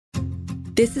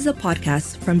This is a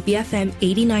podcast from BFM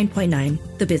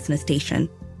 89.9, the business station.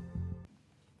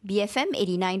 BFM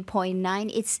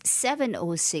 89.9, it's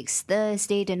 7:06,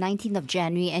 Thursday, the 19th of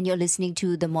January, and you're listening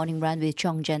to The Morning Run with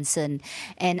Chong Jensen,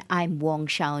 and I'm Wong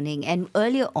Shao-ning. And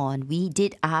earlier on, we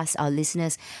did ask our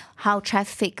listeners how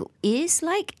traffic is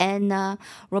like, and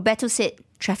Roberto said,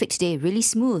 traffic today really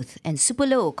smooth and super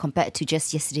low compared to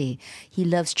just yesterday. He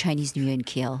loves Chinese New Year in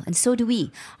KL, and so do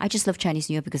we. I just love Chinese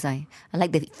New Year because I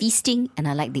like the feasting and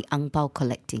I like the ang pao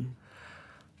collecting.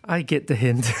 I get the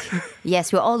hint.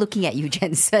 Yes, we're all looking at you,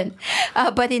 Jensen.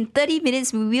 But in 30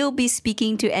 minutes, we will be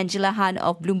speaking to Angela Han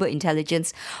of Bloomberg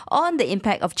Intelligence on the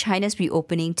impact of China's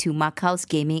reopening to Macau's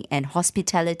gaming and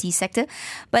hospitality sector.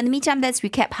 But in the meantime, let's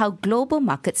recap how global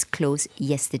markets closed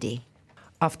yesterday.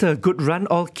 After a good run,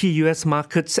 all key US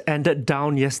markets ended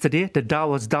down yesterday. The Dow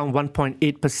was down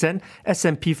 1.8%,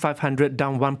 S&P 500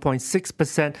 down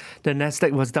 1.6%, the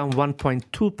Nasdaq was down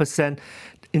 1.2%.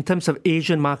 In terms of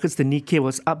Asian markets, the Nikkei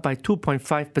was up by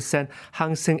 2.5%,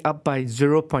 Hang Seng up by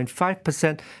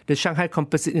 0.5%. The Shanghai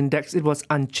Composite Index, it was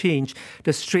unchanged.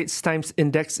 The Straits Times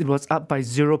Index, it was up by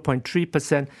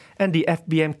 0.3%. And the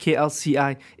FBM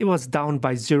KLCI, it was down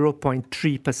by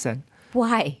 0.3%.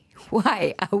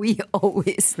 Why are we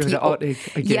always with the odd egg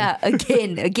again? Yeah,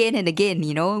 again and again,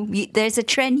 you know. There's a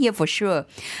trend here for sure.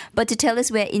 But to tell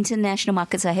us where international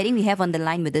markets are heading, we have on the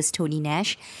line with us Tony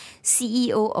Nash,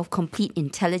 CEO of Complete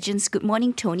Intelligence. Good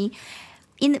morning, Tony.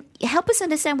 Help us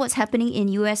understand what's happening in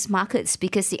US markets,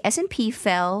 because the S&P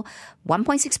fell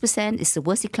 1.6%. It's the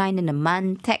worst decline in a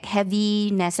month. Tech-heavy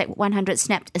Nasdaq 100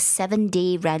 snapped a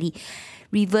 7-day rally,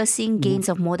 reversing gains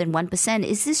of more than 1%.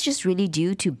 Is this just really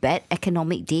due to bad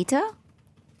economic data?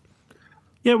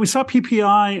 Yeah, we saw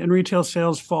PPI and retail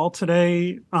sales fall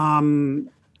today. Kind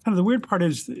of the weird part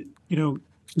is,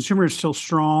 consumer is still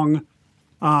strong.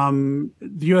 The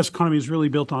U.S. economy is really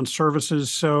built on services.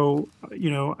 So,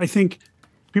 I think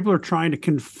people are trying to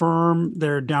confirm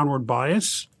their downward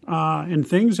bias in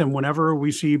things. And whenever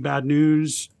we see bad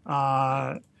news,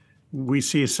 we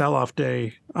see a sell-off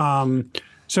day.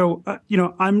 So,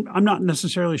 I'm not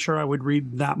necessarily sure I would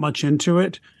read that much into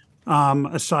it,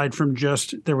 aside from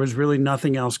just there was really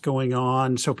nothing else going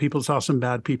on. So people saw some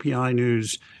bad PPI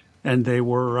news, and they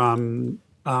were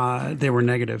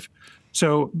negative.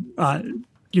 So,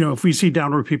 if we see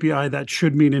downward PPI, that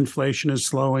should mean inflation is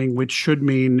slowing, which should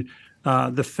mean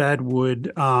the Fed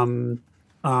would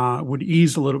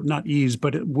ease a little, not ease,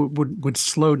 but it would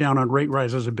slow down on rate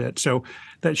rises a bit. So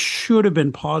that should have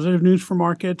been positive news for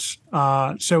markets.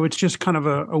 So it's just kind of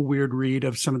a weird read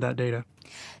of some of that data.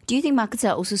 Do you think markets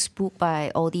are also spooked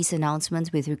by all these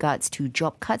announcements with regards to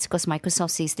job cuts? Because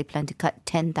Microsoft says they plan to cut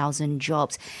 10,000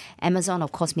 jobs. Amazon,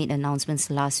 of course, made announcements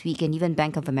last week, and even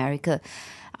Bank of America.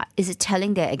 Is it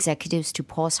telling their executives to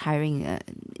pause hiring?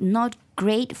 Not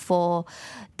great for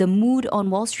the mood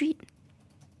on Wall Street?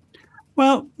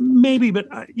 Well, maybe, but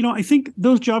I think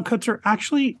those job cuts are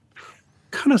actually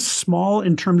kind of small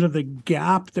in terms of the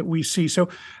gap that we see. So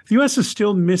the U.S. is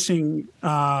still missing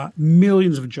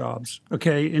millions of jobs,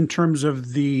 okay, in terms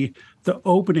of the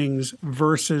openings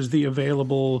versus the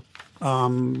available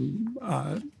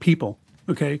people,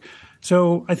 okay?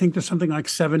 So I think there's something like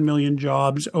 7 million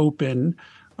jobs open.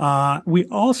 We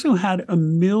also had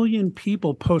 1 million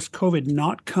people post-COVID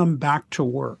not come back to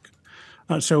work.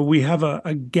 So we have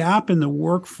a gap in the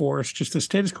workforce, just the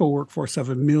status quo workforce of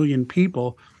 1 million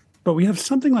people, but we have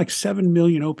something like 7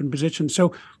 million open positions.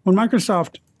 So when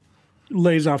Microsoft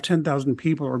lays off 10,000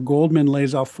 people or Goldman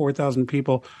lays off 4,000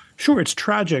 people, sure, it's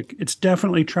tragic. It's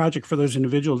definitely tragic for those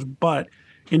individuals. But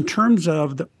in terms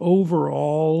of the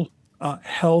overall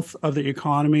health of the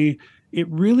economy, it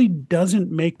really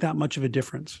doesn't make that much of a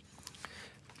difference.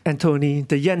 And Tony,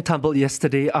 the yen tumbled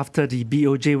yesterday after the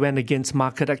BOJ went against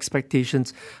market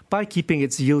expectations by keeping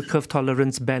its yield curve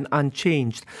tolerance band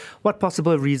unchanged. What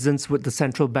possible reasons would the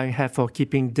central bank have for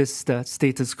keeping this the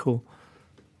status quo?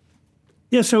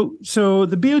 Yeah, so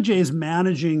the BOJ is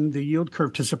managing the yield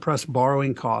curve to suppress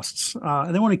borrowing costs.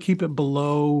 And they want to keep it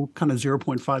below kind of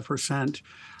 0.5%.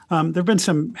 There have been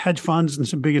some hedge funds and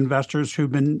some big investors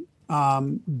who've been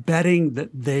betting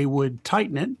that they would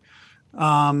tighten it.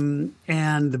 And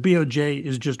the BOJ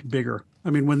is just bigger. I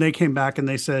mean, when they came back and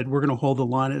they said, we're going to hold the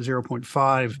line at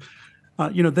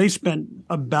 0.5, they spent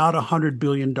about $100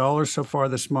 billion so far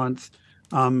this month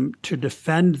to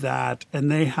defend that.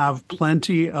 And they have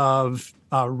plenty of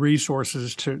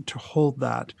resources to hold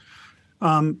that.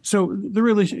 So the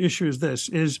real issue is this,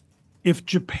 is if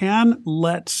Japan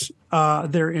lets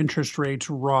their interest rates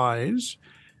rise,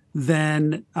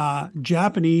 then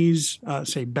Japanese,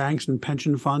 say, banks and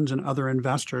pension funds and other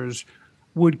investors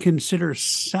would consider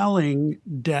selling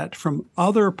debt from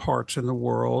other parts in the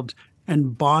world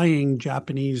and buying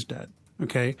Japanese debt.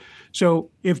 Okay, so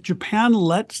if Japan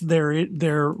lets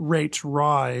their rates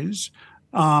rise,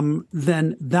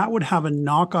 then that would have a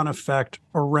knock-on effect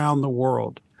around the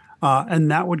world, and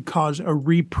that would cause a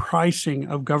repricing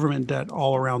of government debt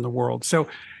all around the world. So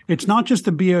it's not just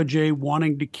the BOJ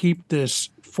wanting to keep this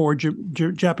for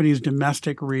Japanese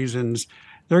domestic reasons.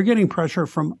 They're getting pressure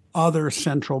from other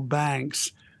central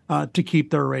banks to keep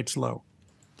their rates low.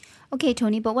 Okay,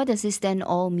 Tony, but what does this then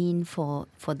all mean for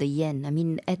the yen? I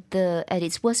mean, at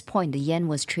its worst point, the yen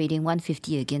was trading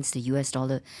 150 against the US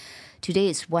dollar. Today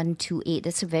it's 128.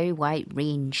 That's a very wide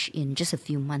range in just a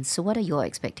few months. So what are your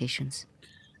expectations?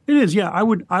 It is, yeah. I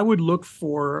would look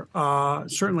for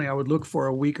certainly I would look for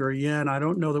a weaker yen. I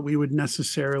don't know that we would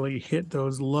necessarily hit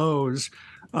those lows,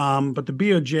 but the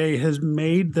BOJ has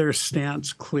made their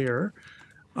stance clear.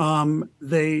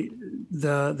 The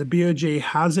BOJ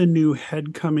has a new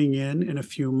head coming in a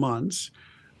few months.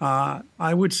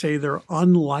 I would say they're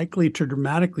unlikely to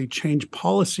dramatically change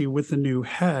policy with the new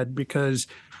head because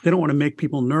they don't want to make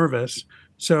people nervous.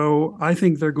 So I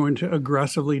think they're going to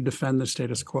aggressively defend the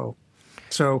status quo.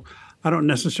 So I don't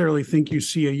necessarily think you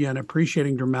see a yen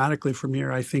appreciating dramatically from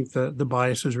here. I think the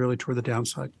bias is really toward the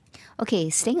downside.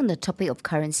 Okay, staying on the topic of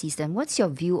currencies then, what's your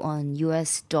view on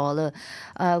US dollar?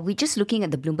 We're just looking at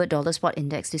the Bloomberg Dollar Spot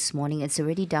Index this morning. It's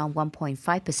already down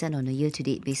 1.5% on a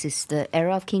year-to-date basis. The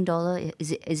era of King Dollar,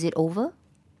 is it over?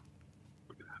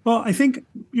 Well, I think,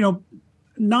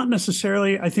 not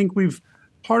necessarily. I think we've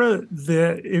part of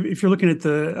if you're looking at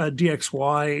the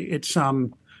DXY, it's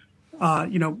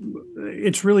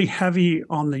it's really heavy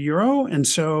on the euro, and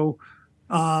so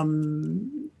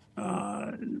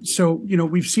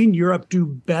we've seen Europe do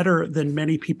better than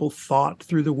many people thought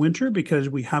through the winter because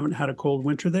we haven't had a cold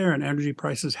winter there, and energy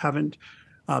prices haven't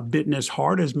bitten as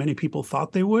hard as many people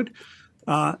thought they would.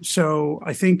 So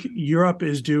I think Europe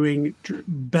is doing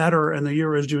better, and the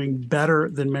euro is doing better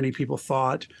than many people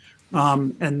thought.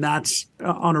 And that's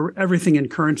everything in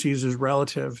currencies is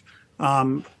relative.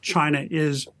 China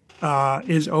is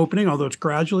opening, although it's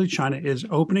gradually. China is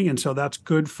opening, and so that's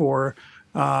good for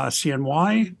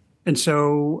CNY. And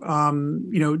so,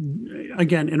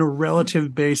 again, in a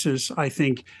relative basis, I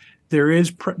think there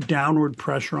is downward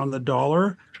pressure on the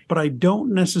dollar, but I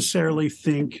don't necessarily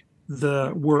think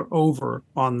we're over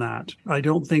on that. I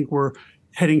don't think we're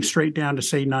heading straight down to,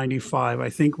 say, 95. I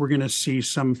think we're going to see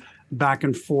some back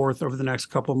and forth over the next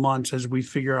couple of months as we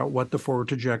figure out what the forward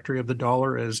trajectory of the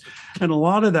dollar is. And a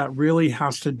lot of that really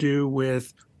has to do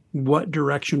with what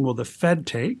direction will the Fed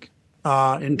take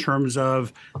in terms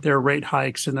of their rate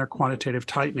hikes and their quantitative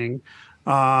tightening.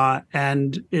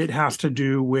 And it has to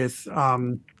do with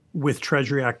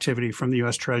Treasury activity from the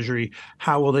U.S. Treasury.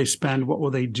 How will they spend? What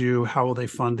will they do? How will they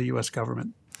fund the U.S.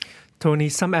 government? Tony,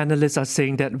 some analysts are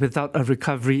saying that without a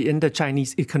recovery in the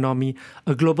Chinese economy,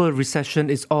 a global recession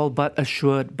is all but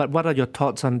assured. But what are your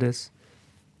thoughts on this?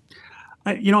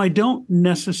 I don't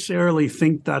necessarily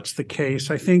think that's the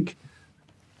case. I think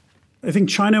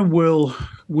China will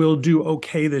do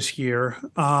okay this year,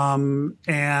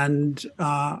 and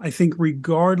I think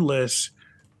regardless,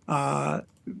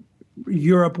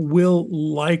 Europe will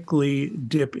likely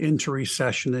dip into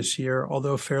recession this year,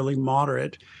 although fairly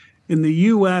moderate. In the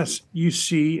U.S., you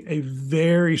see a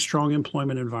very strong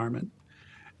employment environment,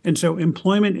 and so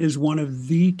employment is one of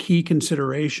the key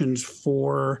considerations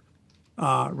for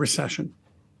recession.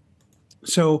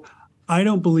 So I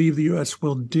don't believe the U.S.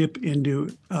 will dip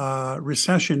into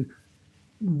recession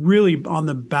really on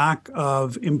the back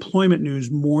of employment news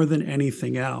more than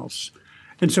anything else.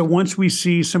 And so once we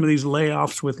see some of these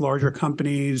layoffs with larger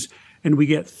companies and we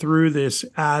get through this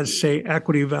as, say,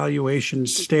 equity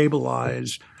valuations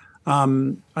stabilize,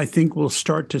 I think we'll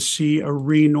start to see a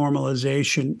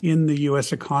renormalization in the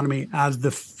U.S. economy as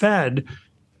the Fed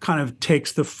kind of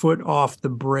takes the foot off the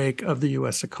brake of the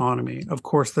U.S. economy. Of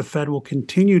course, the Fed will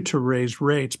continue to raise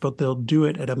rates, but they'll do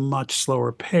it at a much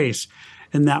slower pace.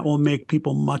 And that will make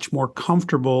people much more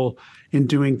comfortable in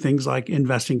doing things like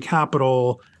investing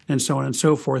capital and so on and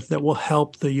so forth that will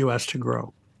help the U.S. to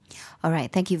grow. All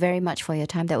right. Thank you very much for your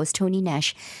time. That was Tony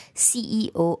Nash,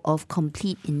 CEO of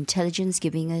Complete Intelligence,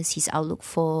 giving us his outlook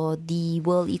for the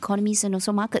world economies and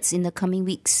also markets in the coming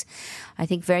weeks. I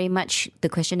think very much the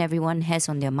question everyone has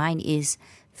on their mind is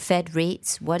Fed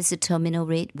rates. What is the terminal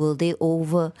rate? Will they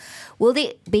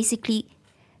basically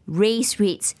raise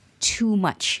rates too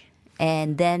much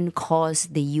and then cause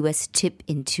the U.S. tip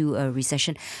into a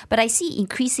recession? But I see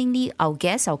increasingly our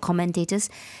guests, our commentators,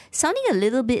 sounding a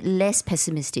little bit less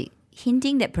pessimistic.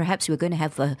 hinting that perhaps we're going to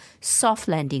have a soft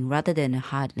landing rather than a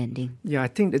hard landing. Yeah, I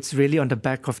think it's really on the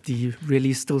back of the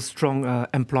really still strong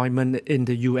employment in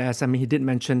the US. I mean, he did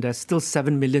mention there's still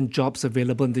 7 million jobs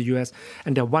available in the US,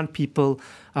 and there are 1 people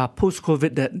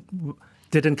post-COVID that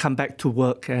didn't come back to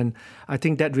work. And I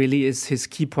think that really is his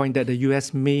key point, that the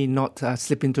US may not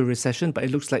slip into recession, but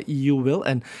it looks like EU will.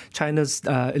 And China's,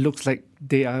 it looks like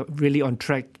they are really on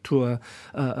track to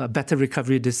a better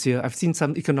recovery this year. I've seen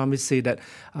some economists say that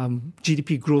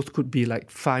GDP growth could be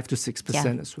like 5 to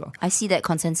 6% as well. I see that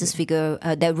consensus figure,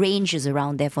 that range is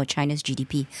around there for China's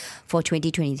GDP for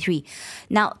 2023.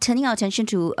 Now, turning our attention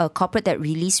to a corporate that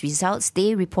released results,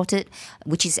 they reported,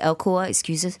 which is Alcoa,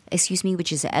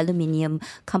 which is an aluminium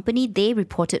company. They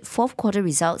reported fourth quarter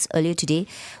results earlier today,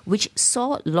 which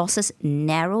saw losses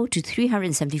narrow to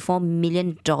 $374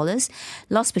 million.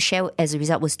 Loss per share as a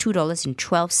result was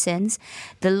 $2.12.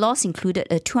 The loss included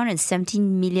a $217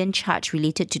 million charge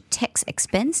related to tax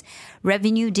expense.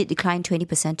 Revenue did decline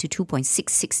 20% to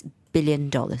 $2.66 billion.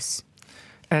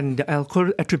 And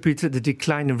Alcoa attributed the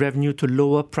decline in revenue to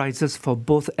lower prices for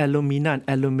both alumina and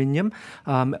aluminium.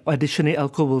 Additionally,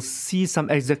 Alcoa will see some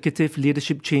executive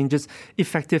leadership changes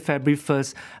effective February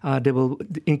 1st. They will,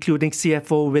 including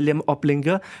CFO William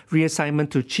Oplinger, reassignment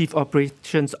to Chief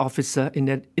Operations Officer in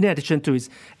addition to his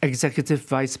Executive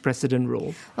Vice President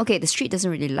role. Okay, the street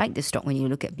doesn't really like this stock when you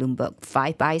look at Bloomberg.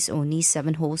 5 buys only,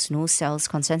 7 holds, no sells.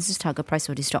 Consensus target price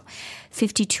for this stock,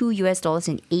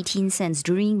 $52.18.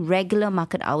 During regular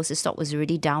market hours, the stock was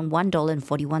already down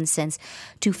 $1.41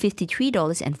 to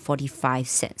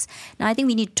 $53.45. Now, I think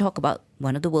we need to talk about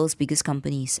one of the world's biggest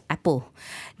companies, Apple.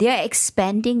 They are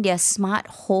expanding their smart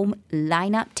home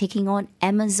lineup, taking on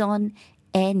Amazon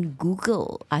and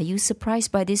Google. Are you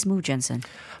surprised by this move, Jensen?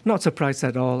 Not surprised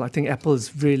at all. I think Apple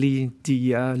is really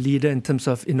the leader in terms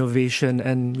of innovation,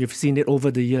 and you've seen it over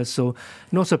the years, so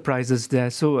no surprises there.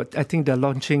 So I think they're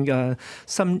launching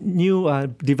some new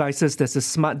devices. There's a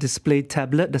smart display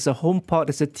tablet, there's a HomePod,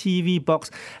 there's a TV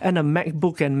box, and a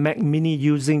MacBook and Mac Mini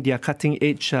using their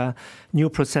cutting-edge new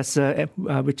processor,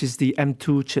 which is the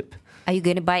M2 chip. Are you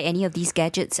going to buy any of these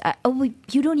gadgets?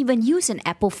 You don't even use an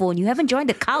Apple phone. You haven't joined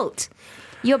the cult.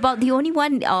 You're about the only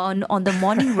one on the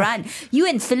morning run. You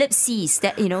and Philip C's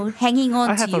that hanging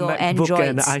on to your Androids. I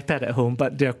have a MacBook and an iPad at home,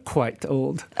 but they're quite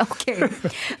old. Okay,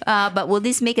 but will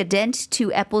this make a dent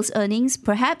to Apple's earnings?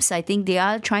 Perhaps. I think they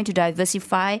are trying to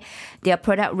diversify their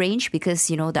product range because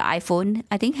the iPhone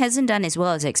I think hasn't done as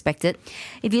well as expected.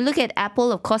 If you look at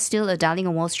Apple, of course, still a darling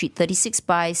on Wall Street. 36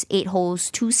 buys, 8 holds,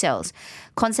 2 sells.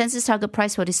 Consensus target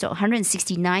price for this stock,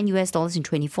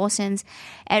 $169.24.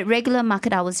 At regular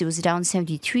market hours, it was down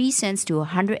 73 cents to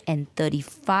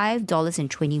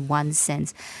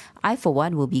 $135.21. I, for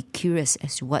one, will be curious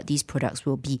as to what these products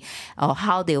will be or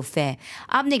how they'll fare.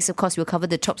 Up next, of course, we'll cover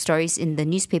the top stories in the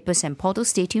newspapers and portals.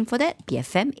 Stay tuned for that.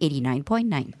 BFM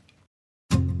 89.9.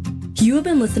 You have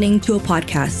been listening to a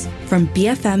podcast from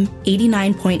BFM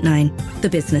 89.9, the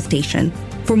business station.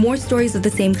 For more stories of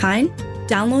the same kind,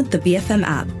 download the BFM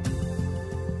app.